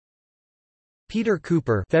Peter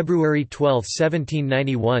Cooper (February 12,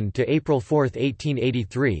 1791 to April 4,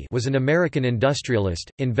 1883) was an American industrialist,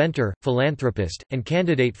 inventor, philanthropist, and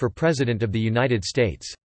candidate for President of the United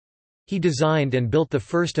States. He designed and built the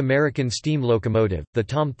first American steam locomotive, the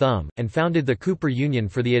Tom Thumb, and founded the Cooper Union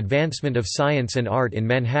for the advancement of science and art in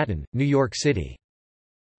Manhattan, New York City.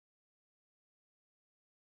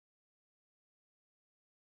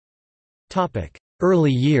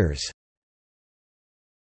 Early years.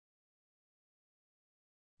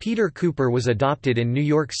 Peter Cooper was adopted in New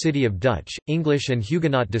York City of Dutch, English and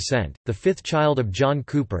Huguenot descent, the fifth child of John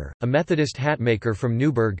Cooper, a Methodist hatmaker from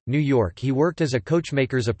Newburgh, New York. He worked as a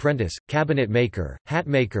coachmaker's apprentice, cabinet maker, hat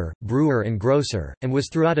maker, brewer and grocer, and was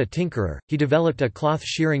throughout a tinkerer. He developed a cloth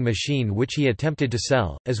shearing machine which he attempted to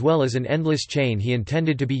sell, as well as an endless chain he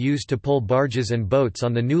intended to be used to pull barges and boats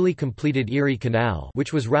on the newly completed Erie Canal,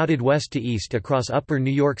 which was routed west to east across upper New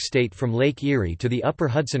York State from Lake Erie to the upper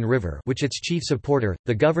Hudson River, which its chief supporter,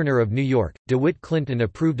 the Governor of New York, DeWitt Clinton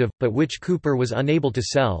approved of, but which Cooper was unable to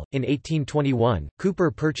sell. In 1821, Cooper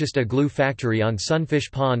purchased a glue factory on Sunfish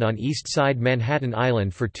Pond on East Side Manhattan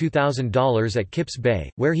Island for $2,000 at Kips Bay,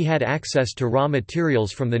 where he had access to raw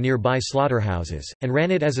materials from the nearby slaughterhouses, and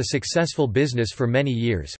ran it as a successful business for many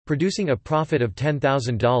years, producing a profit of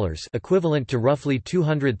 $10,000, equivalent to roughly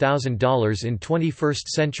 $200,000 in 21st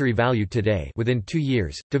century value today, within 2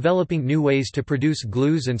 years, developing new ways to produce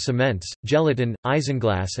glues and cements, gelatin,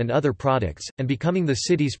 isinglass and other products, and becoming the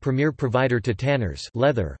city's premier provider to tanners,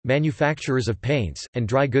 leather, manufacturers of paints, and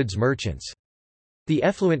dry goods merchants. The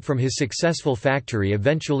effluent from his successful factory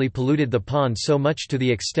eventually polluted the pond so much to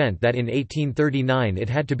the extent that in 1839 it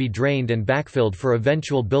had to be drained and backfilled for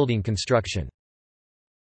eventual building construction.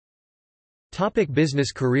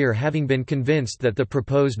 Business career. Having been convinced that the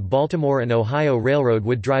proposed Baltimore and Ohio Railroad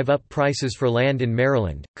would drive up prices for land in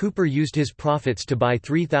Maryland, Cooper used his profits to buy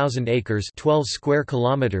 3,000 acres 12 square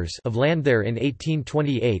kilometers of land there in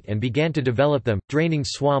 1828 and began to develop them, draining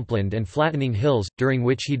swampland and flattening hills, during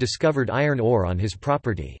which he discovered iron ore on his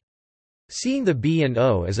property. Seeing the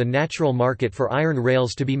B&O as a natural market for iron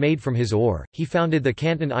rails to be made from his ore, he founded the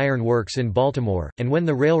Canton Iron Works in Baltimore, and when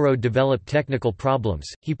the railroad developed technical problems,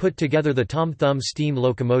 he put together the Tom Thumb steam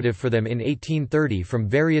locomotive for them in 1830 from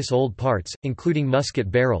various old parts, including musket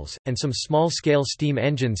barrels, and some small-scale steam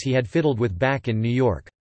engines he had fiddled with back in New York.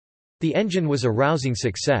 The engine was a rousing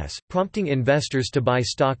success, prompting investors to buy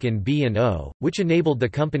stock in B&O, which enabled the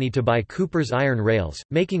company to buy Cooper's iron rails,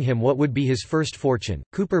 making him what would be his first fortune.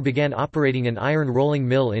 Cooper began operating an iron rolling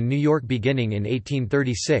mill in New York beginning in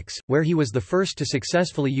 1836, where he was the first to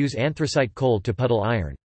successfully use anthracite coal to puddle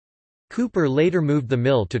iron. Cooper later moved the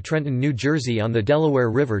mill to Trenton, New Jersey on the Delaware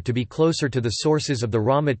River to be closer to the sources of the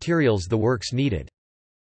raw materials the works needed.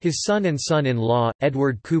 His son and son-in-law,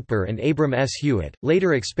 Edward Cooper and Abram S. Hewitt,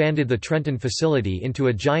 later expanded the Trenton facility into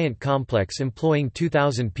a giant complex employing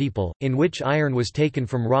 2,000 people, in which iron was taken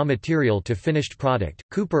from raw material to finished product.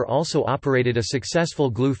 Cooper also operated a successful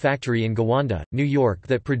glue factory in Gowanda, New York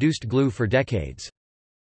that produced glue for decades.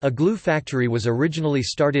 A glue factory was originally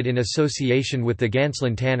started in association with the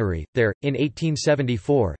Gansland Tannery, there, in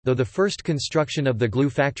 1874, though the first construction of the glue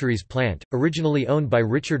factory's plant, originally owned by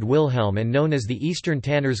Richard Wilhelm and known as the Eastern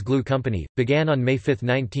Tanners Glue Company, began on May 5,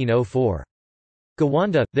 1904.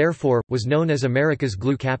 Gowanda, therefore, was known as America's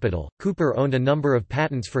glue capital. Cooper owned a number of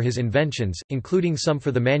patents for his inventions, including some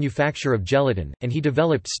for the manufacture of gelatin, and he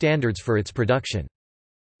developed standards for its production.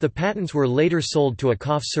 The patents were later sold to a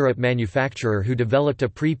cough syrup manufacturer who developed a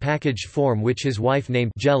pre-packaged form which his wife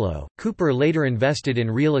named Jell-O. Cooper later invested in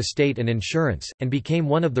real estate and insurance, and became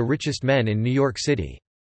one of the richest men in New York City.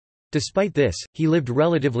 Despite this, he lived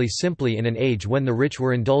relatively simply in an age when the rich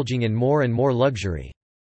were indulging in more and more luxury.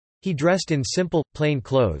 He dressed in simple, plain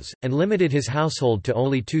clothes, and limited his household to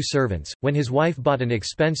only 2 servants. When his wife bought an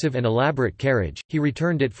expensive and elaborate carriage, he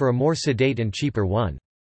returned it for a more sedate and cheaper one.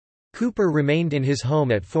 Cooper remained in his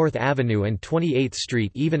home at 4th Avenue and 28th Street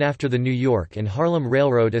even after the New York and Harlem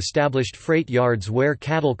Railroad established freight yards where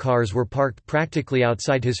cattle cars were parked practically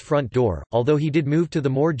outside his front door, although he did move to the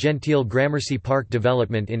more genteel Gramercy Park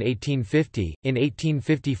development in 1850. In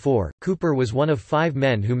 1854, Cooper was one of 5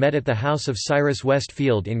 men who met at the house of Cyrus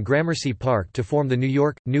Westfield in Gramercy Park to form the New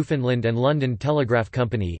York, Newfoundland and London Telegraph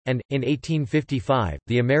Company, and, in 1855,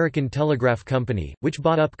 the American Telegraph Company, which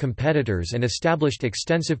bought up competitors and established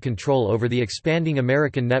extensive control over the expanding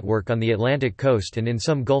American network on the Atlantic coast and in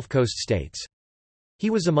some Gulf Coast states.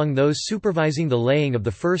 He was among those supervising the laying of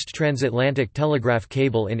the first transatlantic telegraph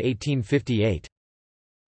cable in 1858.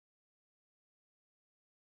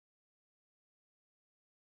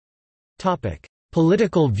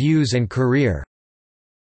 Political views and career.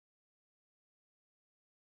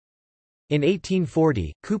 In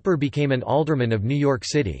 1840, Cooper became an alderman of New York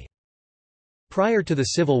City. Prior to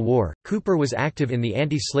the Civil War, Cooper was active in the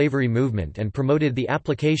anti-slavery movement and promoted the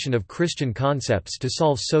application of Christian concepts to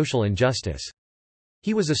solve social injustice.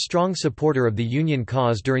 He was a strong supporter of the Union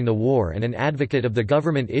cause during the war and an advocate of the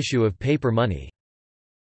government issue of paper money.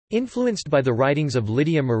 Influenced by the writings of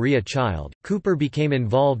Lydia Maria Child, Cooper became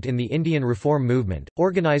involved in the Indian Reform movement,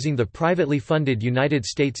 organizing the privately funded United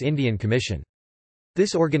States Indian Commission.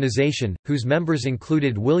 This organization, whose members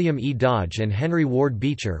included William E. Dodge and Henry Ward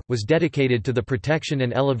Beecher, was dedicated to the protection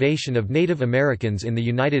and elevation of Native Americans in the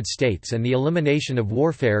United States and the elimination of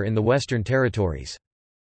warfare in the Western Territories.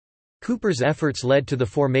 Cooper's efforts led to the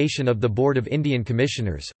formation of the Board of Indian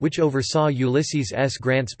Commissioners, which oversaw Ulysses S.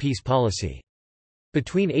 Grant's peace policy.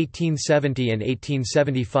 Between 1870 and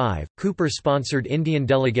 1875, Cooper sponsored Indian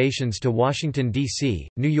delegations to Washington, D.C.,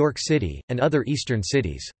 New York City, and other eastern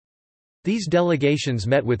cities. These delegations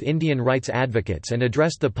met with Indian rights advocates and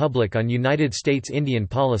addressed the public on United States Indian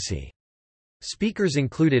policy. Speakers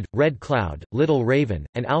included, Red Cloud, Little Raven,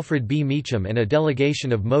 and Alfred B. Meacham and a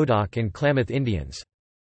delegation of Modoc and Klamath Indians.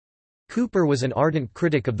 Cooper was an ardent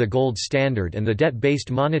critic of the gold standard and the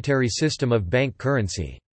debt-based monetary system of bank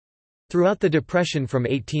currency. Throughout the Depression from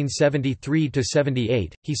 1873 to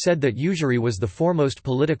 78, he said that usury was the foremost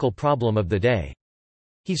political problem of the day.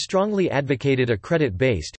 He strongly advocated a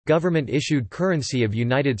credit-based, government-issued currency of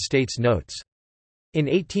United States notes. In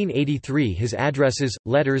 1883 his addresses,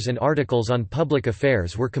 letters and articles on public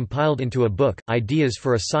affairs were compiled into a book, Ideas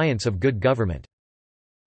for a Science of Good Government.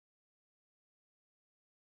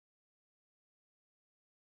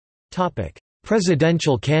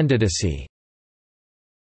 Presidential candidacy.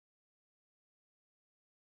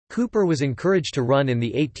 Cooper was encouraged to run in the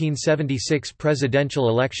 1876 presidential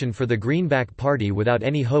election for the Greenback Party without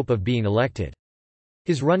any hope of being elected.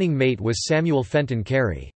 His running mate was Samuel Fenton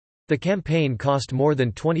Cary. The campaign cost more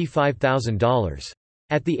than $25,000.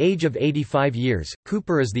 At the age of 85 years,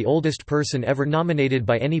 Cooper is the oldest person ever nominated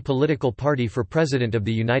by any political party for President of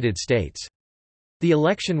the United States. The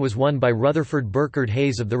election was won by Rutherford Burkard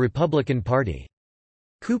Hayes of the Republican Party.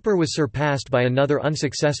 Cooper was surpassed by another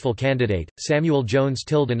unsuccessful candidate, Samuel Jones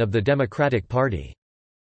Tilden of the Democratic Party.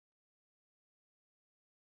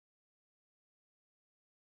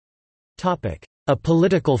 A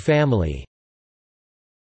political family.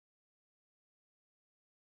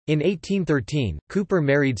 In 1813, Cooper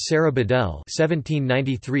married Sarah Bedell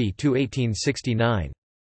 (1793–1869).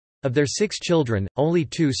 Of their 6 children, only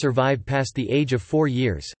 2 survived past the age of 4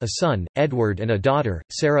 years, a son, Edward, and a daughter,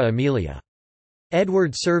 Sarah Amelia.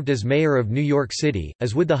 Edward served as mayor of New York City,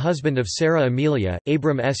 as would the husband of Sarah Amelia,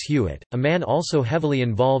 Abram S. Hewitt, a man also heavily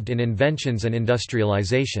involved in inventions and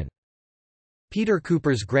industrialization. Peter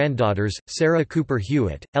Cooper's granddaughters, Sarah Cooper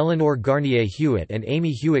Hewitt, Eleanor Garnier Hewitt and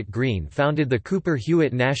Amy Hewitt Green founded the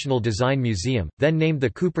Cooper-Hewitt National Design Museum, then named the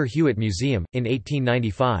Cooper-Hewitt Museum, in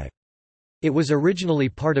 1895. It was originally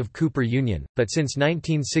part of Cooper Union, but since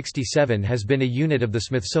 1967 has been a unit of the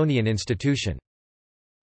Smithsonian Institution.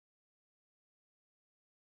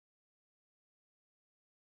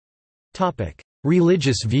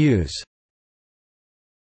 Religious views.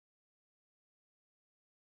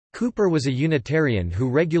 Cooper was a Unitarian who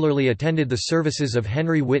regularly attended the services of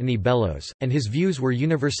Henry Whitney Bellows, and his views were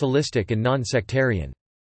universalistic and non-sectarian.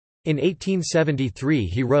 In 1873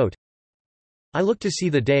 he wrote, "I look to see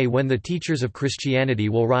the day when the teachers of Christianity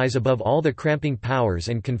will rise above all the cramping powers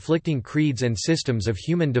and conflicting creeds and systems of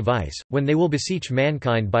human device, when they will beseech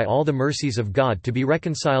mankind by all the mercies of God to be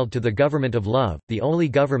reconciled to the government of love, the only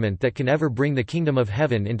government that can ever bring the kingdom of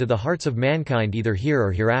heaven into the hearts of mankind either here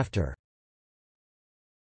or hereafter."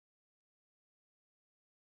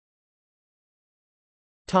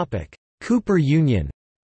 Cooper Union.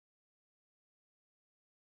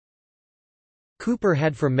 Cooper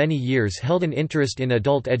had for many years held an interest in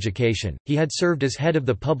adult education. He had served as head of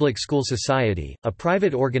the Public School Society, a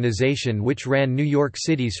private organization which ran New York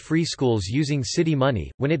City's free schools using city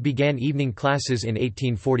money, when it began evening classes in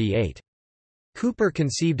 1848. Cooper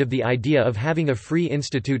conceived of the idea of having a free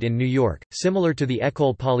institute in New York, similar to the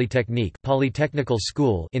École Polytechnique Polytechnical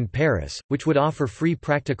School in Paris, which would offer free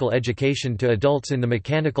practical education to adults in the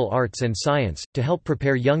mechanical arts and science, to help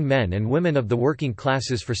prepare young men and women of the working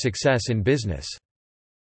classes for success in business.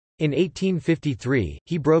 In 1853,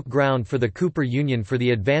 he broke ground for the Cooper Union for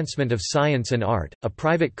the Advancement of Science and Art, a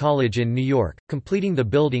private college in New York, completing the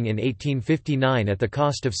building in 1859 at the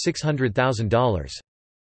cost of $600,000.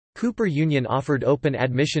 Cooper Union offered open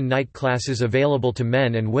admission night classes available to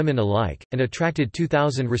men and women alike, and attracted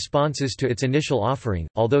 2,000 responses to its initial offering,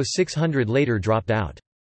 although 600 later dropped out.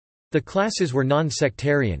 The classes were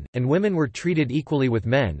non-sectarian, and women were treated equally with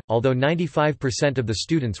men, although 95% of the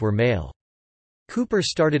students were male. Cooper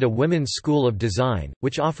started a women's school of design,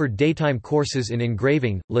 which offered daytime courses in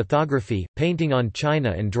engraving, lithography, painting on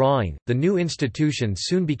china, and drawing. The new institution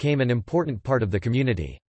soon became an important part of the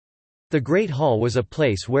community. The Great Hall was a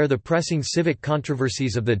place where the pressing civic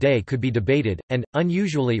controversies of the day could be debated, and,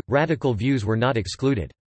 unusually, radical views were not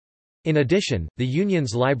excluded. In addition, the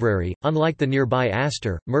Union's library, unlike the nearby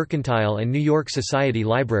Astor, Mercantile and New York Society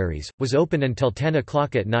libraries, was open until 10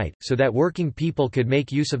 o'clock at night, so that working people could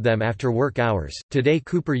make use of them after work hours. Today,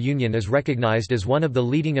 Cooper Union is recognized as one of the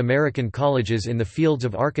leading American colleges in the fields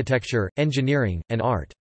of architecture, engineering, and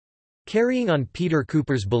art. Carrying on Peter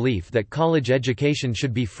Cooper's belief that college education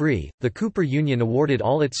should be free, the Cooper Union awarded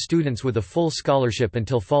all its students with a full scholarship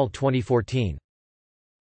until fall 2014.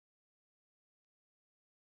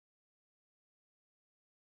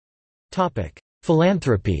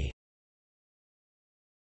 Philanthropy.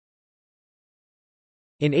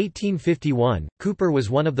 In 1851, Cooper was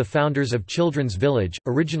one of the founders of Children's Village,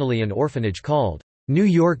 originally an orphanage called New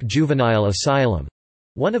York Juvenile Asylum,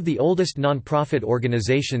 one of the oldest non-profit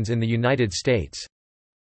organizations in the United States.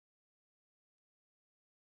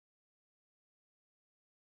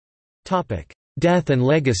 Death and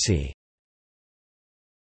legacy.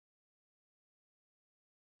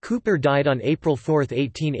 Cooper died on April 4,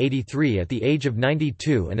 1883 at the age of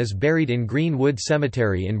 92 and is buried in Green-Wood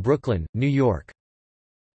Cemetery in Brooklyn, New York.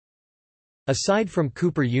 Aside from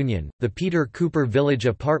Cooper Union, the Peter Cooper Village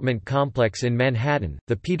apartment complex in Manhattan,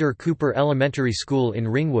 the Peter Cooper Elementary School in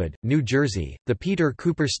Ringwood, New Jersey, the Peter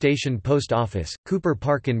Cooper Station Post Office, Cooper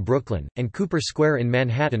Park in Brooklyn, and Cooper Square in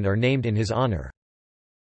Manhattan are named in his honor.